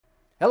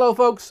Hello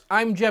folks,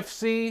 I'm Jeff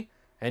C.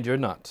 and you're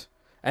not.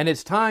 And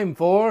it's time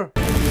for...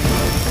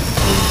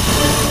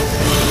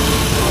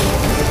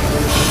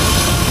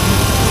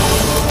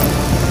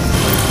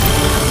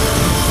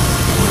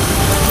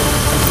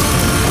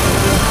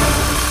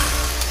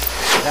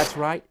 That's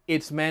right,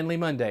 it's Manly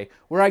Monday,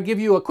 where I give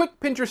you a quick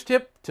Pinterest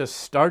tip to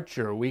start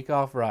your week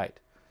off right.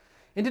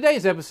 In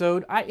today's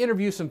episode, I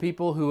interview some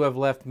people who have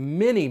left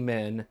many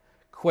men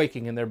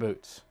quaking in their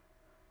boots.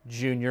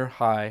 Junior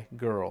high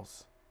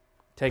girls.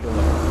 Take a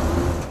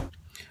look.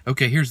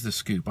 Okay, here's the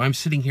scoop. I'm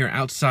sitting here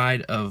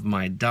outside of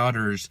my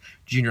daughter's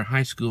junior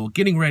high school,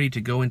 getting ready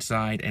to go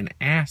inside and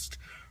ask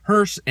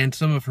her and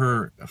some of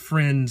her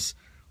friends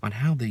on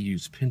how they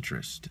use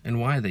Pinterest and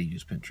why they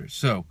use Pinterest.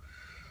 So,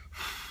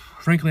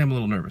 frankly, I'm a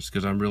little nervous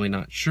because I'm really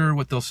not sure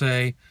what they'll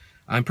say.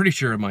 I'm pretty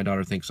sure my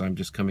daughter thinks I'm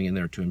just coming in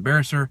there to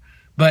embarrass her,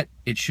 but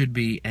it should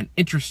be an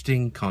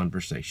interesting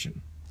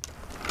conversation.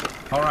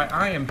 All right,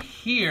 I am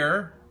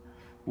here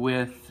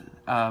with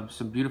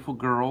some beautiful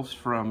girls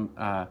from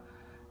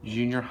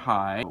junior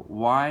high.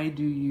 Why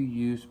do you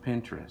use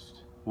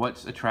Pinterest?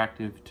 What's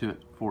attractive to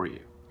it for you?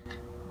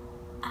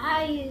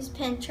 I use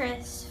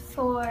Pinterest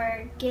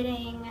for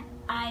getting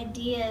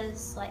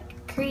ideas,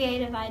 like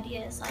creative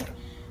ideas, like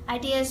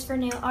ideas for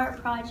new art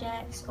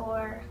projects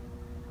or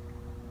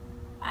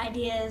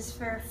ideas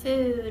for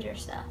food or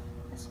stuff.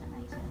 That's what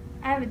I use it.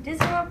 I have a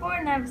Disney World board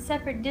and I have a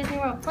separate Disney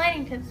World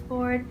planning tips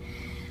board.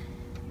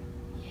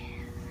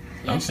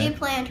 Yeah, She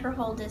planned her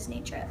whole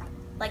Disney trip.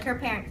 Like her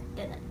parents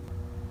didn't.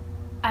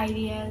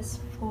 Ideas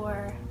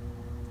for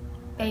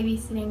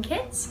babysitting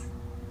kids.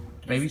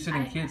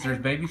 Babysitting kids? There's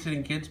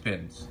babysitting kids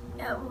pins.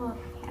 Yeah, well,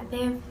 yeah,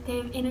 they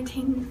have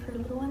entertainment for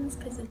little ones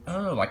because it's...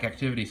 Oh, like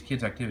activities,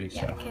 kids activities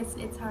yeah, stuff. because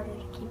it's harder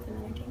to keep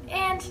them entertained.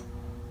 And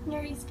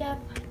nerdy stuff.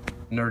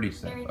 Nerdy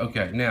stuff. Very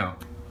Okay, now,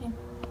 yeah.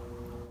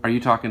 Are you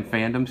talking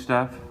fandom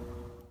stuff?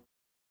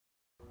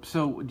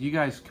 So, do you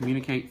guys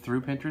communicate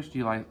through Pinterest? Do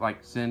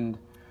you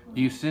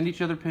do you send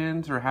each other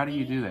pins, or how do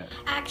you do that?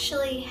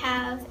 Actually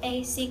have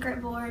a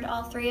secret board,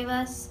 all three of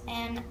us,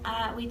 and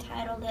we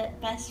titled it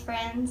Best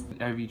Friends.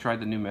 Have you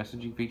tried the new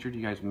messaging feature? Do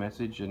you guys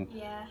message and...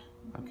 Yeah.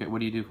 Okay, what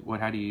do you do?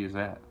 How do you use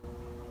that?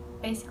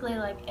 Basically,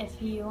 like, if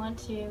you want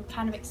to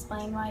kind of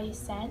explain why you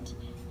sent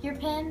your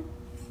pin,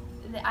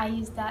 I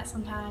use that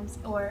sometimes,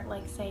 or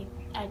like say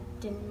I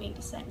didn't mean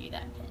to send you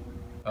that pin.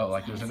 Oh,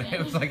 like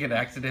it was like an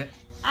accident?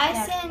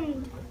 I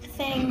send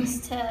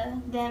things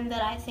to them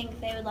that I think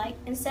they would like.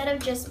 Instead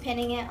of just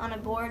pinning it on a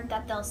board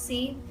that they'll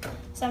see,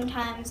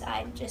 sometimes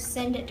I just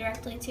send it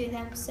directly to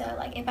them. So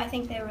like if I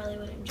think they really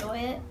would enjoy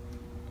it,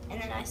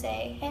 and then I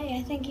say, hey,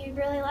 I think you'd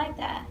really like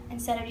that,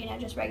 instead of,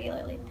 just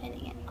regularly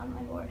pinning it on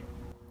my board.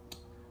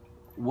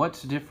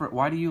 What's different?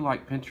 Why do you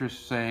like Pinterest,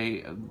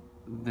 say,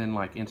 than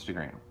like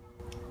Instagram?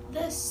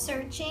 The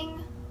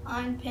searching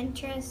on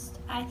Pinterest,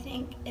 I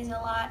think, is a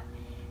lot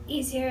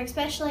easier,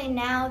 especially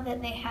now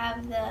that they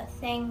have the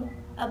thing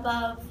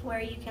above where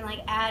you can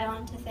like add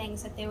on to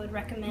things that they would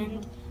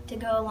recommend to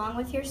go along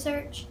with your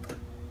search.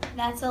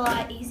 That's a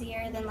lot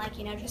easier than like,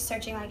 just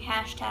searching like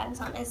hashtags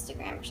on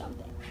Instagram or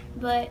something.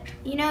 But,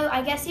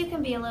 I guess you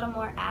can be a little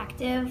more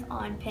active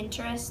on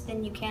Pinterest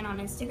than you can on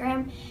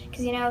Instagram.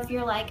 Because, if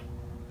you're like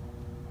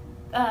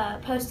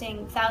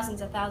posting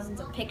thousands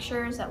of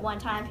pictures at one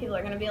time, people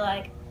are going to be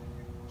like,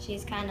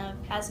 she's kind of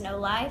has no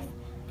life.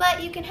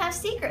 But you can have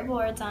secret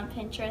boards on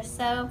Pinterest,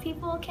 so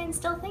people can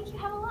still think you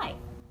have a life.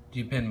 Do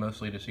you pin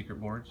mostly to secret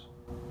boards?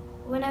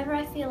 Whenever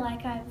I feel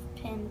like I've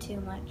pinned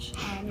too much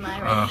on my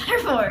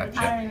regular board.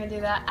 I don't even do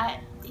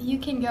that. You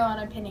can go on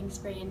a pinning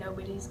spree and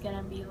nobody's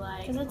gonna be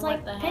like, because it's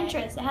what like the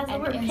Pinterest, heck? it has the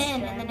And word pin in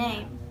Instagram. the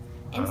name.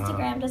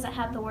 Instagram doesn't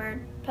have the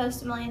word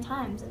post a million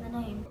times in the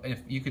name.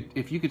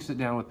 If you could sit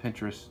down with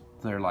Pinterest,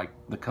 they're like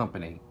the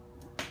company,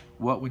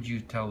 what would you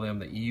tell them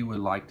that you would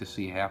like to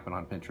see happen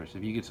on Pinterest?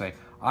 If you could say,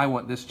 I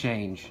want this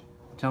change,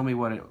 tell me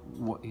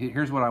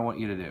here's what I want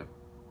you to do.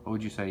 What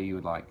would you say you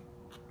would like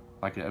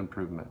an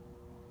improvement?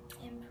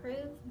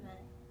 Improvement.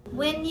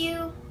 When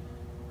you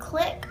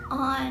click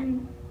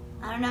on,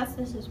 I don't know if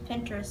this is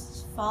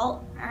Pinterest's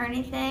fault or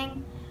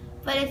anything,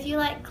 but if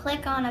you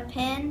click on a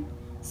pin,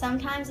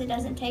 sometimes it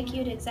doesn't take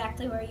you to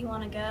exactly where you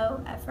want to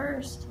go at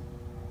first.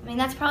 I mean,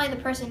 that's probably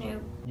the person who...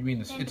 You mean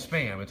it's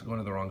spam, it's going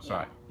to the wrong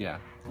site. Yeah.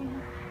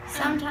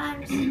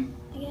 Sometimes,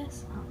 I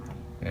guess.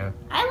 Yeah.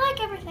 I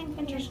like everything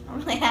Pinterest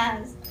normally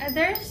has.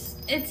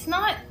 It's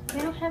not, they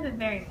don't have it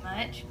very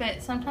much,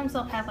 but sometimes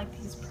they'll have like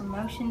these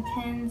promotion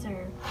pins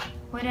or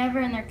whatever,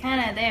 and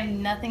they have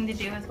nothing to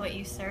do with what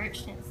you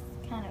searched. It's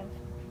kind of,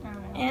 I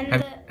don't know.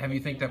 And have you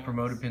think that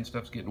promoted pin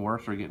stuff's getting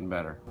worse or getting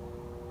better?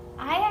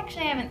 I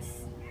actually haven't,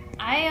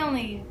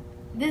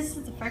 this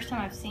is the first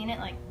time I've seen it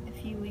like a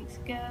few weeks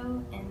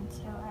ago, and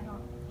so I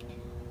don't.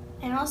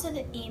 And also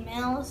the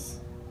emails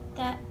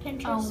that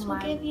Pinterest will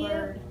give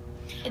you.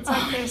 It's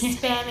like they're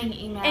spamming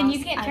emails. And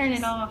you can't turn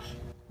it off.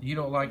 You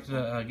don't like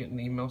getting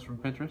emails from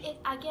Pinterest?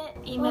 I get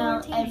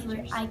email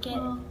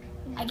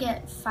I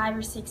get 5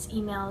 or 6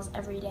 emails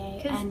every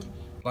day, and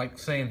Like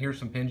saying, here's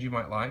some pins you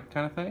might like,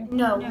 kind of thing?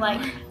 No, No.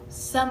 like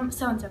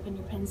so-and-so pinned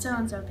your pin,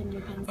 so-and-so pinned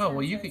your pin. Oh,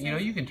 well, you can,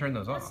 you can turn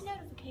those What's off.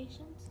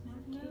 notifications?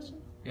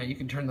 Notifications? Yeah, you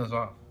can turn those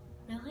off.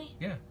 Really?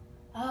 Yeah.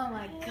 Oh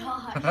my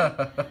gosh.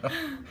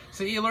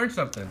 See, you learned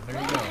something. There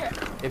you go.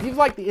 If you've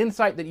liked the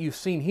insight that you've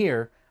seen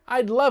here,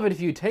 I'd love it if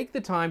you take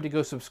the time to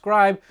go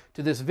subscribe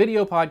to this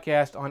video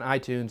podcast on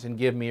iTunes and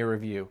give me a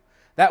review.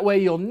 That way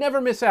you'll never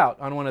miss out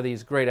on one of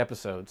these great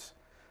episodes.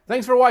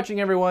 Thanks for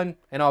watching, everyone,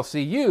 and I'll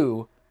see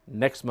you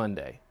next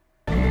Monday.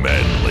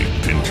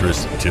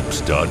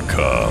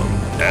 ManlyPinterestTips.com.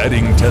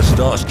 Adding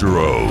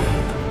testosterone,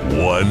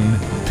 one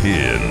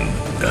pin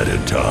at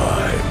a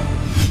time.